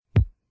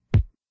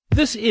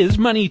This is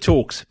Money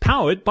Talks,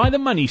 powered by the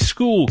Money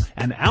School,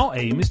 and our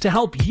aim is to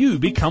help you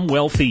become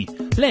wealthy.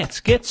 Let's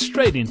get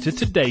straight into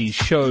today's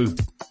show.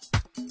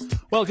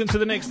 Welcome to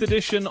the next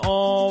edition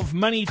of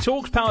Money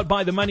Talks, powered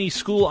by the Money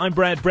School. I'm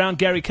Brad Brown,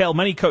 Gary Kale,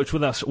 Money Coach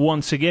with us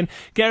once again.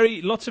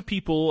 Gary, lots of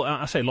people,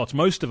 I say lots,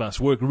 most of us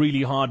work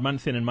really hard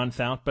month in and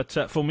month out,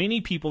 but for many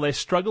people, they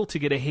struggle to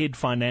get ahead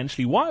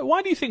financially.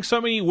 Why do you think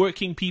so many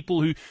working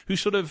people who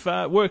sort of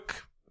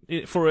work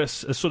for a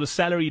sort of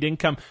salaried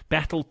income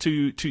battle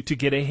to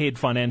get ahead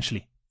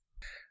financially?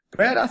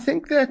 Brad, I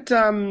think that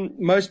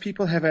most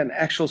people have an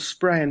actual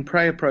spray and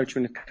pray approach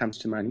when it comes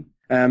to money.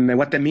 And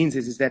what that means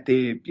is that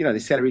their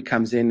salary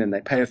comes in and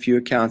they pay a few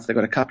accounts. They've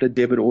got a couple of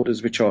debit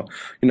orders, which are,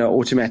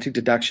 automatic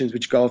deductions,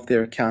 which go off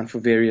their account for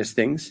various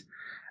things.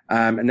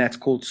 And that's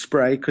called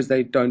spray because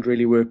they don't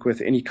really work with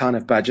any kind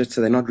of budget.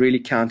 So they're not really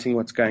counting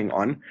what's going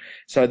on.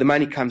 So the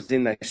money comes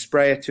in, they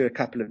spray it to a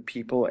couple of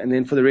people. And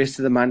then for the rest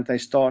of the month, they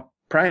start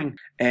praying.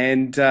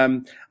 And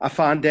I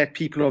find that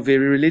people are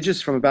very religious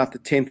from about the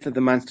 10th of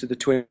the month to the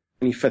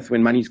 25th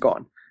when money's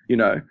gone.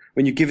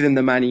 When you give them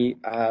the money,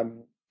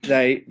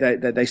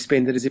 they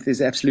spend it as if there's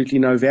absolutely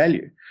no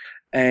value.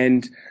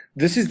 And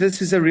this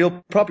is a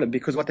real problem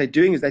because what they're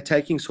doing is they're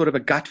taking sort of a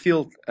gut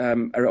feel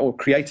or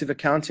creative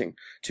accounting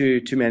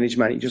to manage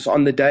money. Just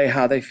on the day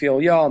how they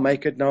feel, yeah, I'll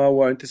make it, no, I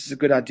won't, this is a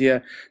good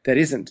idea, that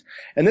isn't.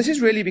 And this is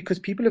really because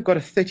people have got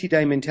a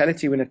 30-day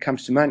mentality when it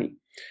comes to money.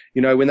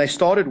 When they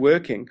started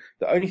working,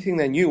 the only thing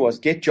they knew was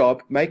get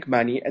job, make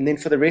money, and then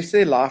for the rest of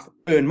their life,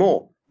 earn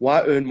more.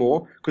 Why earn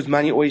more? Because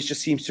money always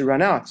just seems to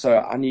run out. So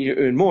I need to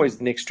earn more is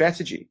the next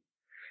strategy.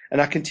 And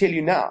I can tell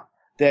you now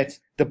that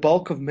the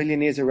bulk of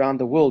millionaires around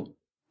the world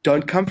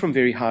don't come from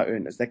very high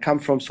earners. They come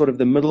from sort of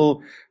the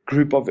middle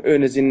group of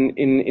earners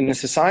in a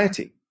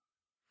society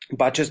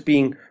by just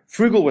being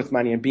frugal with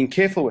money and being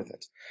careful with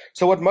it.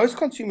 So what most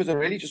consumers are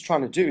really just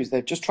trying to do is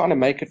they're just trying to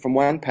make it from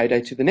one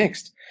payday to the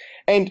next.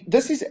 And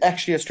this is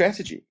actually a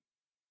strategy.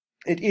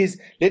 It is,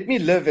 let me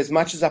live as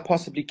much as I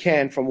possibly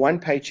can from one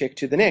paycheck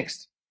to the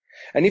next.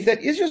 And if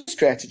that is your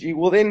strategy,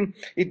 well, then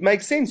it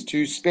makes sense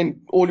to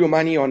spend all your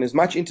money on as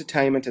much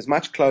entertainment, as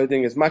much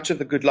clothing, as much of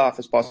the good life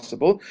as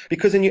possible,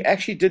 because then you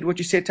actually did what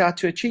you set out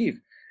to achieve.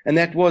 And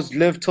that was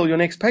live till your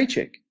next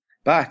paycheck.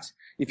 But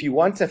if you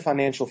want a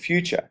financial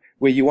future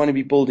where you want to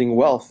be building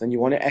wealth and you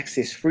want to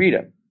access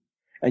freedom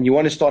and you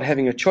want to start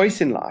having a choice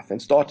in life and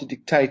start to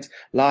dictate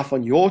life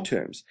on your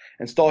terms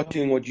and start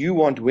doing what you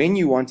want, when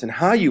you want, and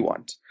how you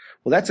want,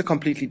 well, that's a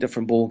completely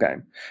different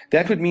ballgame.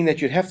 That would mean that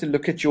you'd have to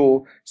look at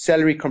your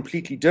salary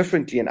completely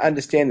differently and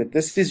understand that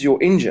this is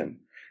your engine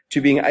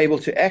to being able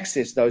to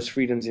access those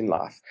freedoms in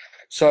life.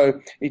 So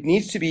it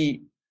needs to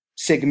be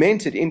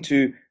segmented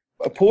into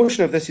a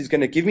portion of this is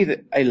going to give me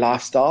a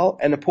lifestyle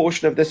and a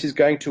portion of this is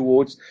going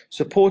towards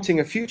supporting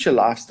a future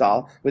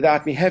lifestyle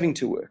without me having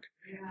to work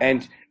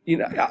and,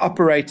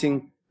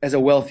 operating as a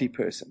wealthy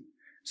person.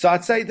 So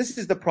I'd say this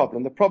is the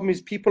problem. The problem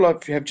is people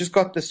have just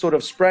got this sort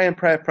of spray and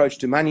pray approach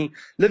to money,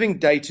 living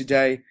day to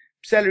day,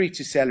 salary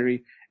to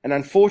salary, and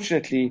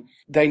unfortunately,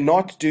 they're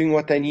not doing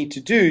what they need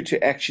to do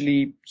to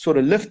actually sort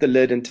of lift the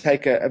lid and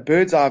take a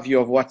bird's eye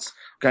view of what's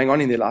going on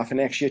in their life and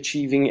actually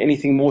achieving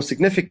anything more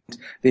significant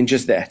than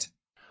just that.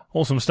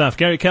 Awesome stuff.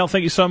 Gary Kale,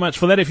 thank you so much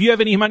for that. If you have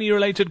any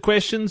money-related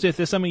questions, if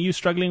there's something you're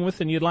struggling with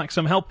and you'd like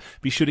some help,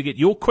 be sure to get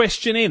your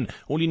question in.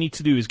 All you need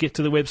to do is get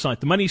to the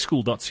website,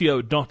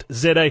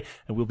 themoneyschool.co.za,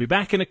 and we'll be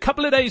back in a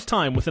couple of days'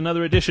 time with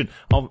another edition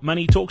of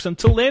Money Talks.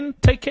 Until then,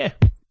 take care.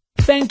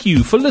 Thank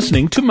you for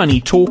listening to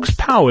Money Talks,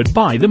 powered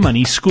by the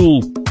Money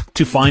School.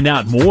 To find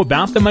out more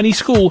about the Money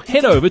School,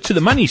 head over to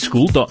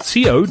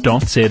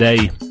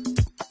themoneyschool.co.za.